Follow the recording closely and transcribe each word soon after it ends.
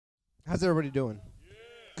How's everybody doing?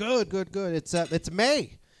 Good, good, good. It's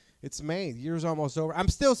May. It's May. The year's almost over. I'm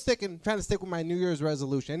still trying to stick with my New Year's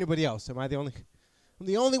resolution. Anybody else? Am I the only? I'm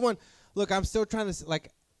the only one. Look, I'm still trying to,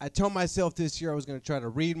 I told myself this year I was going to try to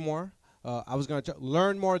read more. I was going to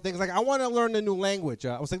learn more things. Like, I want to learn a new language.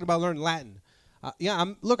 I was thinking about learning Latin.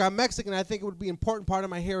 I'm Mexican. I think it would be an important part of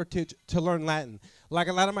my heritage to learn Latin. Like,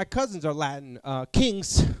 a lot of my cousins are Latin.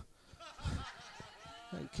 Kings.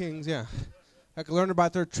 Kings, yeah. I could learn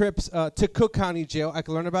about their trips to Cook County Jail. I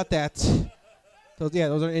could learn about that.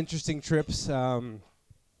 Those are interesting trips.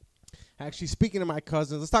 Actually, speaking of my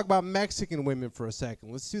cousins, let's talk about Mexican women for a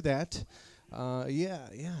second. Let's do that. Yeah.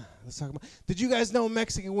 Let's talk about. Did you guys know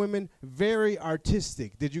Mexican women very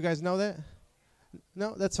artistic? Did you guys know that?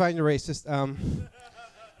 No, that's fine. You're racist.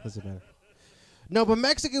 Doesn't matter. No, but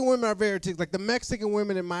Mexican women are very artistic. Like the Mexican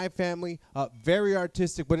women in my family, very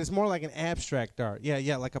artistic, but it's more like an abstract art.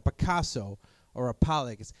 Yeah, like a Picasso or a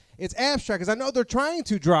Pollock. It's abstract because I know they're trying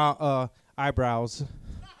to draw eyebrows.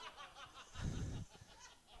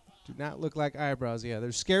 Do not look like eyebrows. Yeah,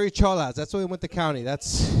 they're scary cholas. That's why we went to county.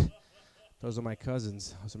 Those are my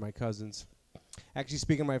cousins. Actually,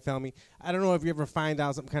 speaking of my family, I don't know if you ever find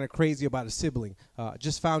out something kind of crazy about a sibling.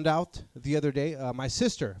 Just found out the other day, my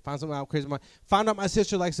sister found something out crazy. Found out my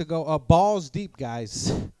sister likes to go balls deep,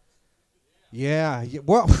 guys. Yeah.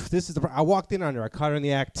 Well, I walked in on her. I caught her in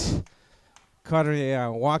the act. I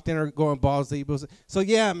walked in her going balls deep. So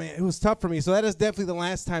yeah, man, it was tough for me. So that is definitely the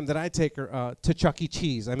last time that I take her to Chuck E.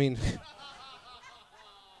 Cheese. I mean,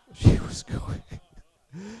 she was going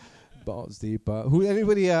balls deep.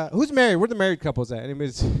 Who's married? Where the married couples at?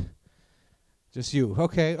 Anybody's? Just you.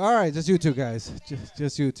 Okay. All right. Just you two guys.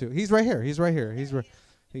 Just you two. He's right here. He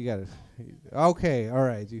got it. Okay. All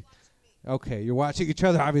right. Okay. You're watching each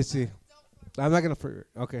other, obviously. I'm not gonna.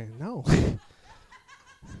 Okay. No.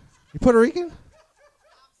 You Puerto Rican?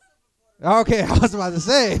 Okay, I was about to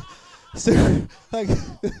say.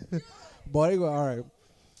 Boy, all right.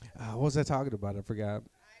 What was I talking about? I forgot.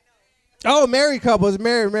 Oh, married couples.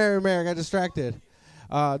 Married. I got distracted.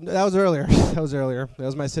 That was earlier. That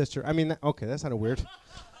was my sister. I mean, okay, that's kind of weird.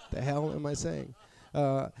 The hell am I saying?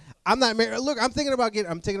 I'm not married. Look, I'm thinking about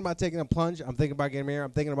taking a plunge. I'm thinking about getting married.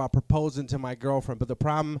 I'm thinking about proposing to my girlfriend. But the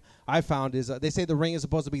problem I found is they say the ring is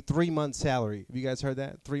supposed to be 3 months' salary. Have you guys heard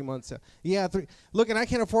that? 3 months. Yeah, 3. Look, and I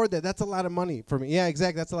can't afford that. That's a lot of money for me. Yeah,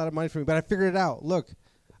 exactly. That's a lot of money for me. But I figured it out. Look,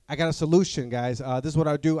 I got a solution, guys. This is what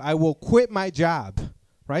I'll do. I will quit my job.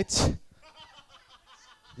 Right?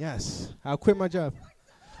 Yes, I'll quit my job.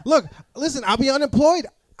 Look, listen, I'll be unemployed.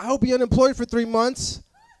 I'll be unemployed for 3 months.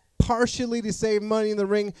 Partially to save money in the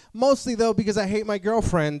ring, mostly though because I hate my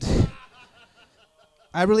girlfriend.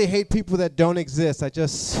 I really hate people that don't exist. I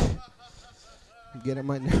just get on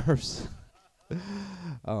my nerves.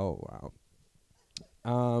 Oh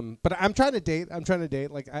wow. But I'm trying to date.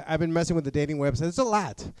 Like I've been messing with the dating website. There's a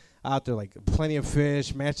lot out there, like Plenty of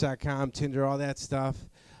Fish, Match.com, Tinder, all that stuff.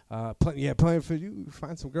 Plenty of Fish. You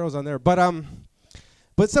find some girls on there,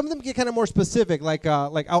 but some of them get kind of more specific, like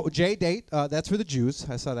J-Date, that's for the Jews.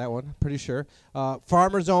 I saw that one, pretty sure.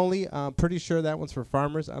 Farmers Only, pretty sure that one's for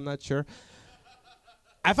farmers. I'm not sure.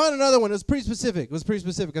 I found another one. It was pretty specific. I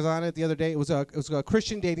was on it the other day. It was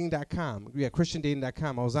ChristianDating.com. Yeah,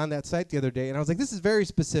 ChristianDating.com. I was on that site the other day, and I was like, this is very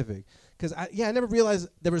specific. Because, I never realized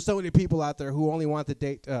there were so many people out there who only want to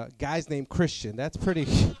date guys named Christian. That's pretty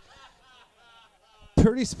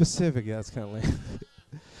specific. Yeah, that's kind of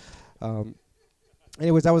lame.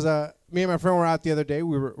 Anyways, me and my friend were out the other day.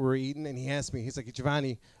 We were eating, and he asked me, he's like,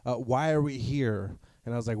 Jhovany, why are we here?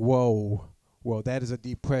 And I was like, whoa, that is a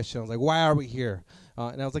deep question. I was like, why are we here?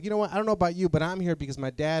 And I was like, you know what? I don't know about you, but I'm here because my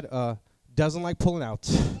dad doesn't like pulling out.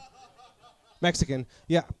 Mexican,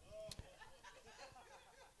 yeah.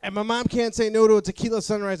 And my mom can't say no to a tequila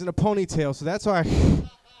sunrise and a ponytail, so that's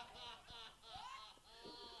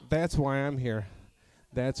why I'm here.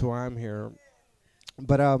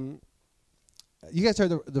 But, you guys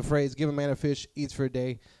heard the phrase, give a man a fish, eats for a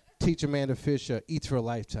day. Teach a man to fish, eats for a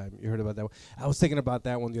lifetime. You heard about that one? I was thinking about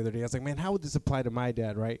that one the other day. I was like, man, how would this apply to my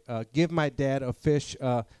dad, right? Give my dad a fish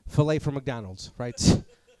fillet from McDonald's, right?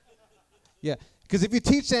 Yeah, because if you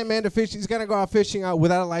teach that man to fish, he's going to go out fishing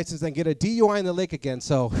without a license and get a DUI in the lake again.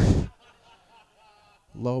 So,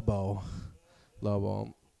 Lobo.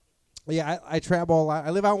 Yeah, I travel a lot. I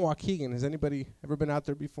live out in Waukegan. Has anybody ever been out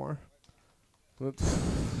there before?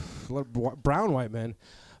 Brown white men.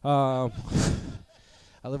 I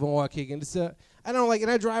live in Waukegan. I don't like, and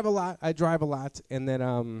I drive a lot. And then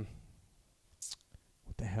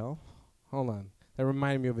what the hell? Hold on. That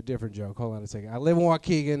reminded me of a different joke. Hold on a second. I live in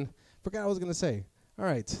Waukegan. Forgot what I was gonna say. All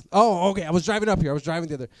right. Oh, okay. I was driving up here. I was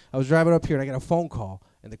driving up here, and I got a phone call.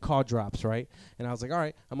 and the call drops, right? And I was like, all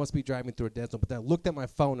right, I must be driving through a dead zone. But then I looked at my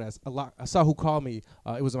phone, and I saw who called me.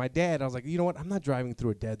 It was my dad. I was like, you know what? I'm not driving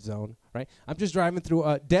through a dead zone, right? I'm just driving through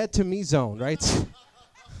a dead to me zone, right?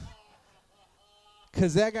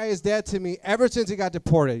 Because that guy is dead to me ever since he got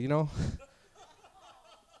deported, you know?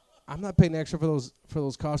 I'm not paying extra for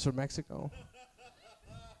those cars from Mexico.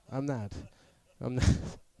 I'm not. Let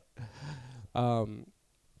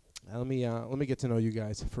me get to know you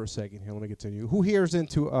guys for a second here. Let me get to know you. Who here is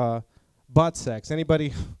into butt sex?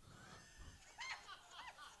 Anybody?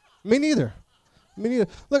 Me neither.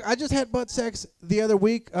 Look, I just had butt sex the other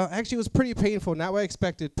week. Actually, it was pretty painful. Not what I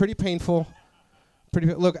expected. Pretty painful.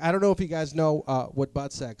 Look, I don't know if you guys know what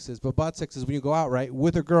butt sex is, but butt sex is when you go out, right,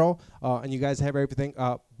 with a girl, and you guys have everything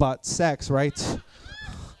butt sex, right?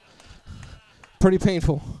 Pretty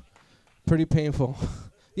painful.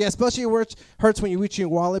 Yeah, especially it hurts when you reach your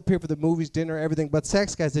wallet, pay for the movies, dinner, everything. But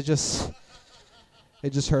sex, guys, it just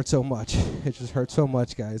hurts so much. It just hurts so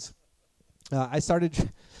much, guys. I started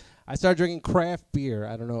drinking craft beer.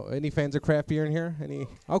 I don't know. Any fans of craft beer in here? Any?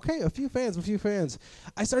 Okay, a few fans.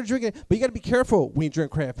 I started drinking it, but you got to be careful when you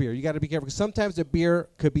drink craft beer. You got to be careful because sometimes the beer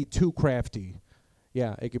could be too crafty.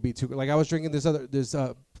 Yeah, it could be too. Like I was drinking this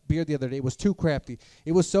beer the other day. It was too crafty.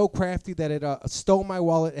 It was so crafty that it stole my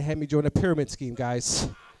wallet and had me join a pyramid scheme, guys.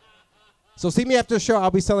 So see me after the show. I'll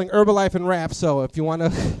be selling Herbalife and wrap. So if you want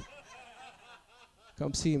to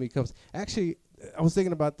come see me, Actually, I was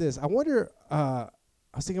thinking about this. I wonder. I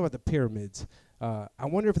was thinking about the pyramids. I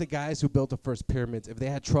wonder if the guys who built the first pyramids, if they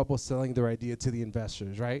had trouble selling their idea to the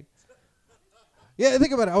investors, right? Yeah,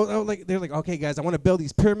 think about it. They're like, okay, guys, I want to build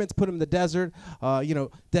these pyramids, put them in the desert,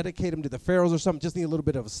 dedicate them to the pharaohs or something. Just need a little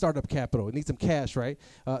bit of startup capital. Need some cash, right?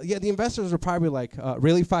 Yeah, the investors were probably like,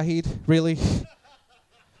 really, Fahid? Really?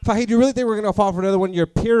 Fahid, you really think we're going to fall for another one of your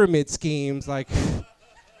pyramid schemes? Like,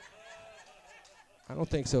 I don't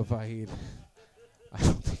think so, Fahid. I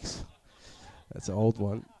don't think so. That's an old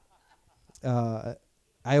one. I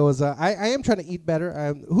am trying to eat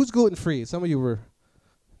better. Who's gluten-free? Some of you were...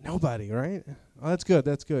 Nobody, right? Oh, that's good.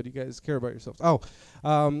 You guys care about yourselves.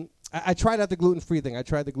 I tried out the gluten-free thing. I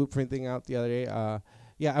tried the gluten-free thing out the other day.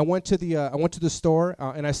 I went to the store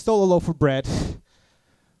and I stole a loaf of bread,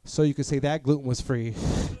 so you could say that gluten was free.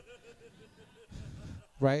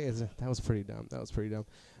 Right? That was pretty dumb.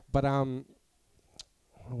 But what do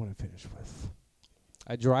I want to finish with?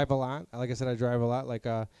 I drive a lot. Like I said, I drive a lot. Like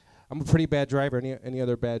I'm a pretty bad driver. Any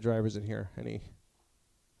other bad drivers in here? Any?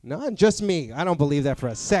 None? Just me. I don't believe that for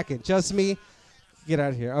a second. Just me? Get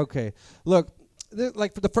out of here. Okay. Look,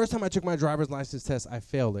 like for the first time I took my driver's license test, I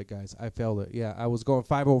failed it, guys. I failed it. Yeah, I was going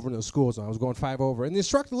 5 over in the school zone. I was going 5 over. And the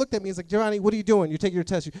instructor looked at me. He's like, Jhovany, what are you doing? You're taking your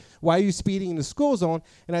test. Why are you speeding in the school zone?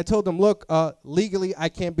 And I told him, look, legally I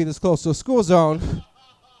can't be this close to a school zone.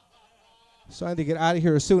 So I had to get out of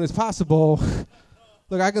here as soon as possible.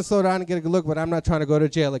 Look, I can slow down and get a good look, but I'm not trying to go to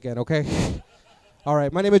jail again, okay? All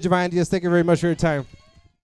right. My name is Jhovany Diaz. Thank you very much for your time.